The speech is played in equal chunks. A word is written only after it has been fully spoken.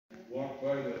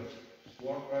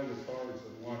walk by the cars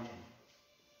and watch them.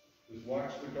 Just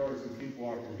watch the cars and keep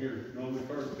walking. Here, no, the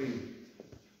car's painted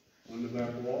on the back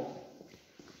wall.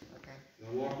 Okay.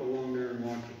 Now walk along there and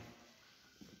watch them.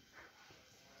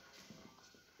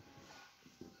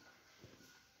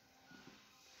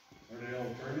 Are they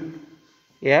all turning?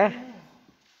 Yeah.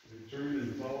 They turn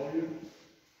and follow you?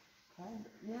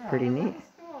 Yeah. Pretty neat.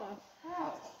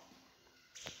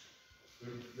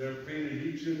 They're painted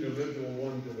each individual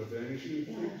one to the vanishing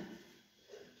point.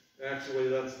 Actually,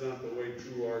 that's not the way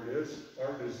true art is.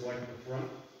 Art is like the front,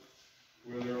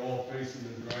 where they're all facing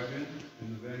the drive-in,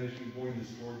 and the vanishing point is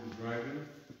toward the drive-in.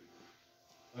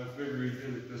 I figure he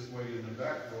did it this way in the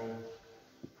back row,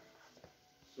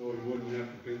 so he wouldn't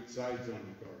have to paint sides on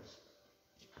the cars.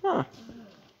 Huh.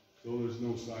 So there's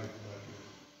no sides back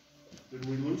there. Did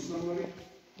we lose somebody?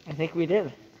 I think we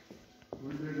did.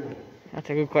 Where'd they go? That's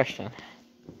a good question.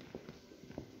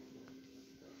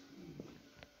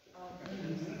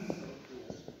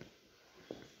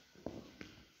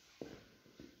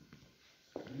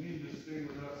 You need to stay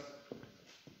with us.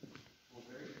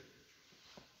 Okay?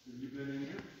 Have you been in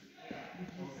here?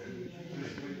 Okay.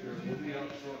 Just wait there. We'll be out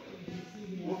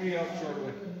shortly. We'll be out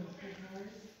shortly.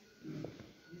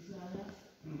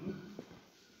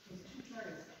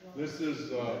 This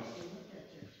is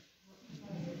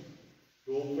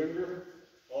Goldfinger,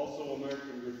 also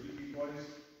American Graffiti Place.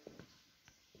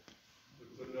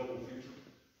 It's a double feature.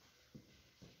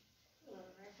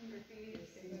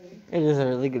 It is a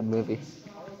really good movie.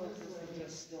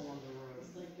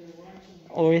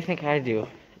 What do you think I do?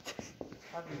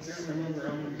 I can't remember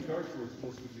how many cars were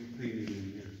supposed to be painted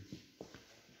in here.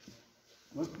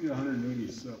 Must be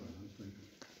 187, I think.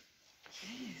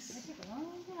 Jeez.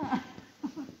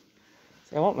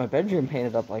 See, I want my bedroom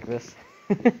painted up like this.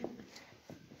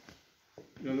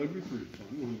 Yeah, that'd be pretty fun,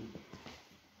 wouldn't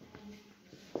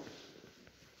it?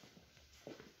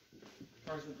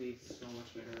 Cars would be so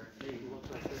much better if they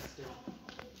looked like this still.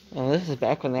 Well, this is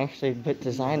back when they actually put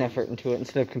design effort into it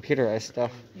instead of computerized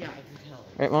stuff. Yeah, I can tell.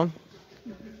 Right, Mom?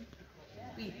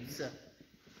 Pizza.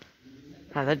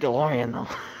 Ah, that DeLorean, though.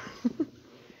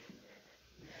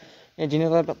 Yeah, do you know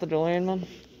that about the DeLorean, Mom?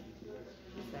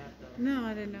 No,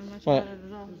 I didn't know much What? about it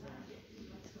at all.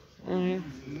 Oh, yeah.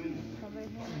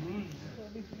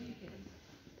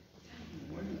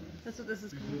 That's what this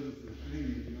is called.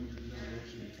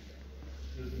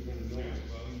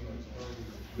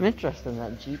 I'm interested in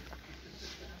that Jeep.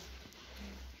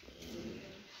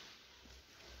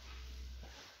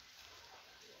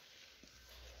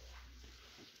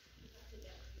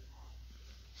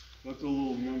 That's a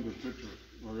little younger picture,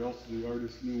 or else the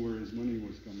artist knew where his money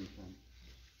was coming from.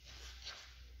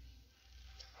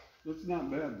 That's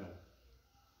not bad though.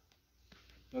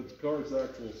 That's the car's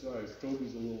actual size.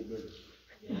 Toby's a little bigger.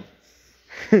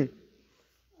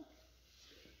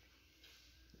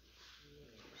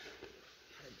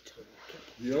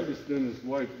 The artist and his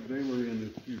wife, they were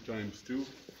in a few times too.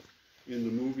 In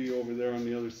the movie over there on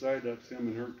the other side, that's him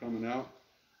and her coming out.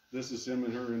 This is him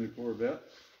and her in the Corvette.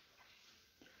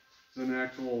 It's an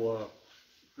actual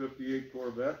 58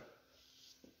 Corvette.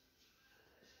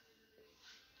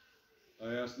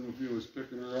 I asked him if he was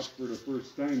picking her up for the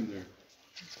first time there.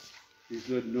 He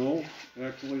said no.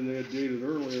 Actually, they had dated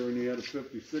earlier and he had a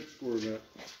 56 Corvette.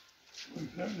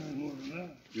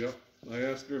 Yep. I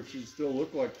asked her if she'd still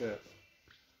look like that.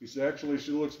 He said, actually,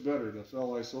 she looks better. The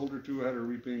fellow I sold her to had her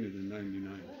repainted in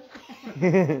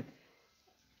 '99.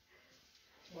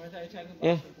 Or I thought you were talking about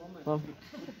Yeah. the woman. Well,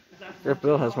 Rip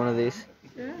Bill has one of these.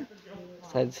 Yeah.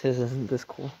 Besides his isn't this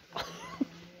cool.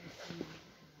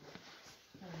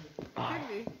 Oh,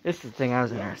 this is the thing I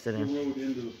was interested The in. road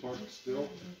into the park still,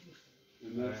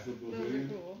 and that's the Those are pavilion.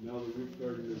 cool. Now the roof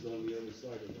garden is on the other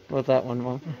side of it. What's that one,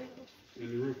 Mom? And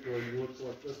the roof garden looks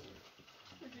like this one.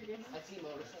 I see a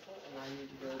motorcycle and I need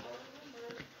to go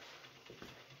there.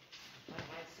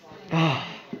 Ah,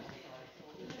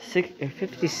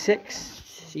 56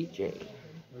 CJ.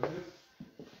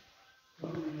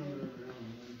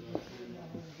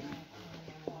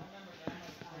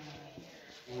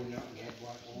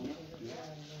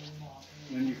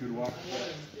 Then you could watch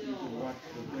that. You could watch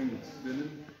the thing that's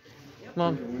spinning.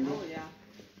 Mom, The window. Oh, yeah.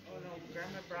 Oh, no,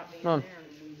 Grandma brought me in Mom. there and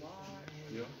we watched.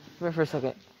 Yeah. come here for a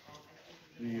second.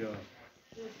 The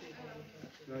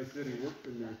guy said he worked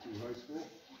in there through high school.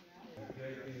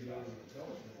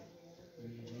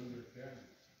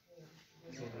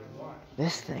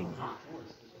 This thing.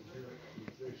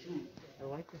 They shoot. I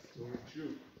like this. So they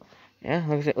shoot. Yeah,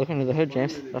 look under the hood,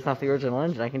 James. That's not the original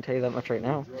engine. I can tell you that much right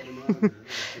now. Drug them out of there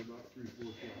for about 3-4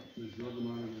 shots. They drug them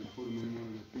out of there and put them in one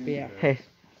of the candy Yeah. bags. Hey,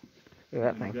 look at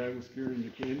that And the thing. guy was carrying the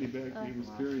candy bag. He was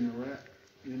carrying the rack.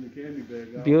 in the candy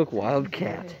bag out. Buick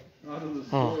Wildcat. Out of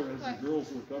the Oh. store as the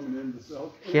girls were coming in to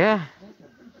sell. Yeah.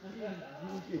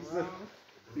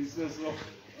 He says, "Oh,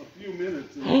 a few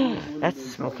minutes." And the girls wouldn't That's have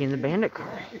Smokey and the sold. Bandit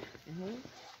car.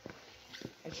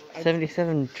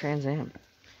 77 Trans Am.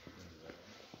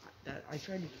 I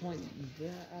tried to point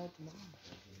that out to Mom.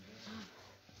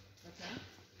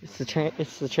 It's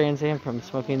the Trans Am from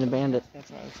Smokey and the Bandit. That's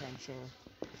what I was trying to show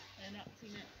her. I've not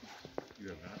seen it. You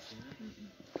have not seen it?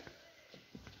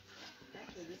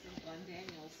 Actually, this is Glenn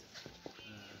Daniels.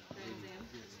 Trans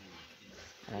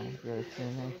Am. Really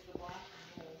seen that.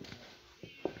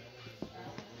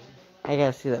 I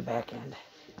gotta see that back end.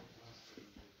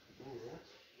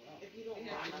 If you don't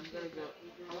mind, I'm gonna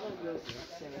go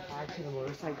say hi to the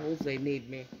motorcycles. They need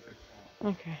me.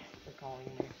 Okay. They're calling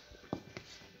me.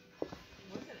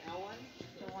 Wasn't Ellen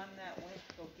the one that went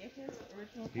to go get his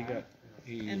original He car? got,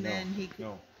 he, And no, then he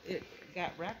no, it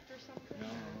got wrecked or something?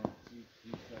 no,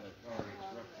 he's got a car that's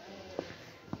wrecked.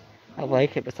 I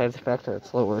like it besides the fact that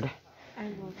it's lowered. I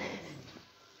love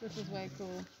this. This is way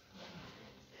cool.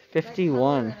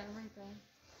 51.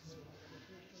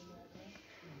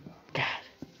 God.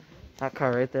 That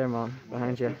car right there, Mom.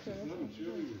 Behind you.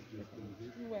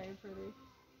 Way pretty.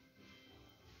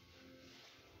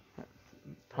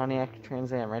 Pontiac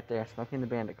Trans Am right there. Smoking the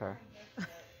Bandit car.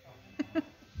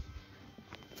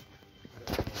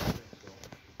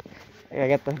 I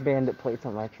got the Bandit plates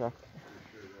on my truck.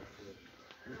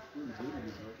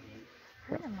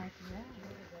 I didn't like that.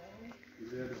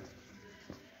 He had a,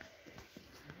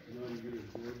 you know, you get his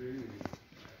door ding and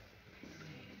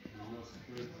you must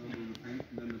put it under the paint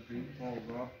and then the paint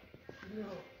falls off.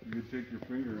 You take your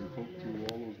finger and poke through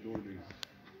all those door dings.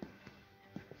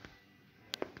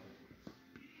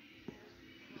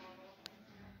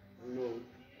 I don't know,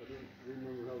 I don't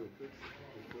remember how they fixed it.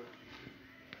 They put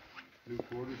new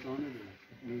quarters on it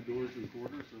or new doors and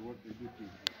quarters or what they did to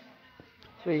it.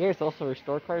 So you guys also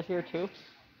restore cars here too?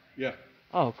 Yeah,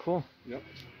 Oh, cool. yep.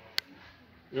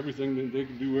 Everything, they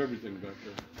can do everything back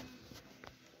there.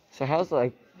 So how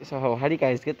do you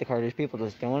guys get the cars? People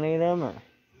just donate them, or?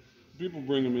 People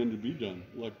bring them in to be done,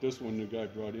 like this one the guy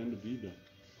brought in to be done.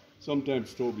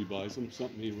 Sometimes Toby buys them,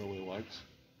 something he really likes.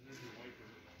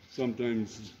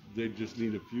 Sometimes they just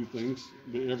need a few things,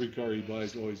 but every car he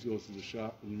buys always goes to the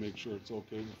shop and make sure it's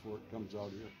okay before it comes out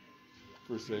here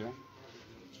for sale.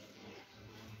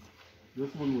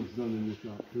 This one was done in the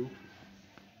shop too.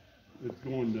 It's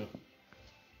going to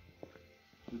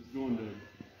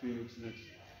Phoenix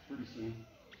pretty soon.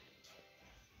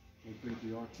 I think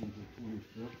the auction's the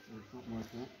 25th or something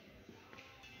like that.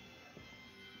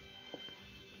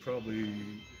 Probably,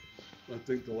 I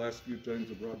think the last few times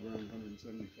I brought around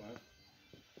 175.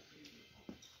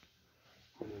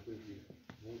 And I think he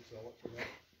won't sell it for that.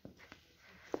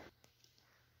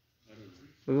 I don't know.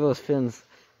 Look at those fins.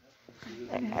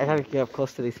 I gotta get up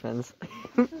close to these fins.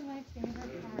 This is my favorite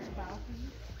part about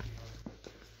these.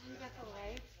 You got the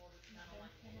legs.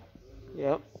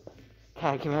 Yep.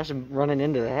 God, can you imagine running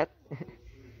into that?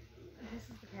 This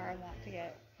is the car I want to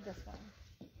get. This one.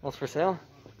 Well, it's for sale.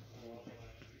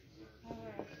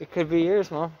 It could be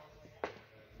yours, Mom.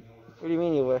 What do you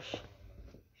mean you wish?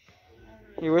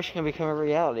 Your wish can become a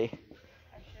reality.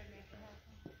 I should make them up.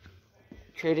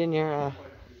 Trade in your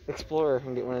Explorer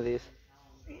and get one of these.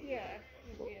 Yeah,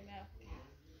 would be enough.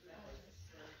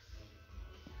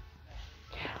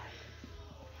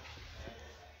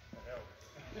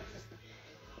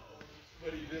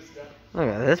 But he just got, Look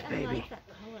at this I baby. like that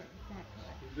color. That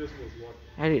color. he just was lucky.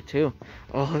 I do too.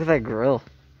 Oh, look at that grill.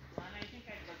 And I think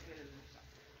I'd look good in this stuff.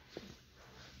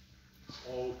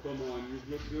 Oh, come on, you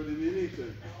look good in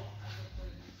anything.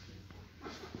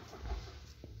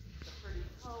 Pretty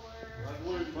color. I've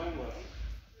learned my lesson.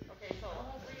 Okay, so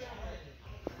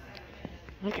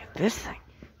Look at this thing.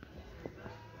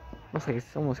 Looks like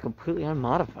it's almost completely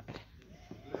unmodified.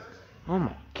 Oh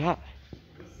my god.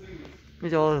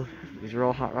 These are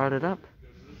all hot rodded up.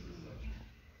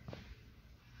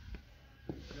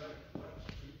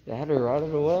 Battery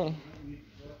rotted away.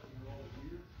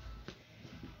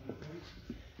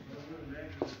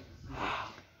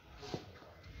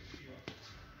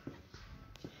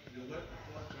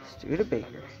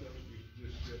 Studebaker.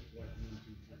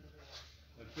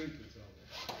 I think it's out there.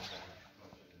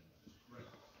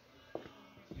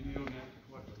 And you don't have to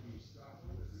clutch it when you stop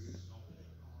it.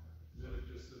 Then it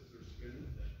just sits there spinning.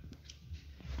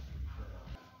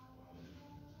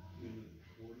 In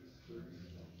the 40s,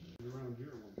 30s. Around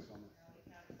here one summer.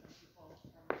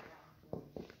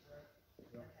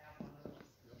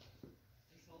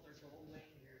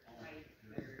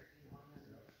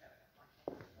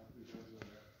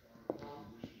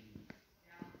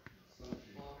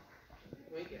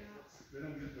 They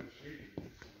don't get much shade.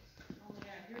 Oh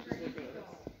yeah, here's our easy go.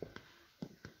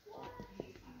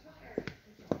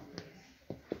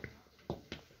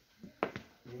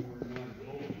 When we're not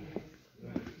cold,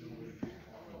 then it's no big deal.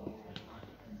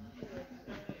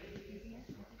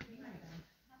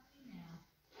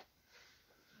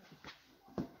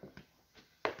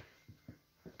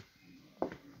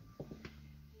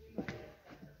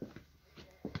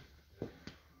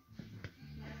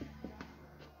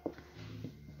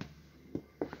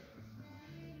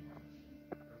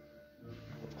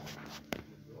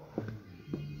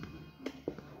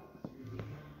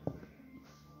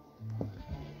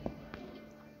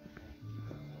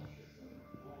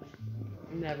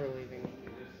 I'm never leaving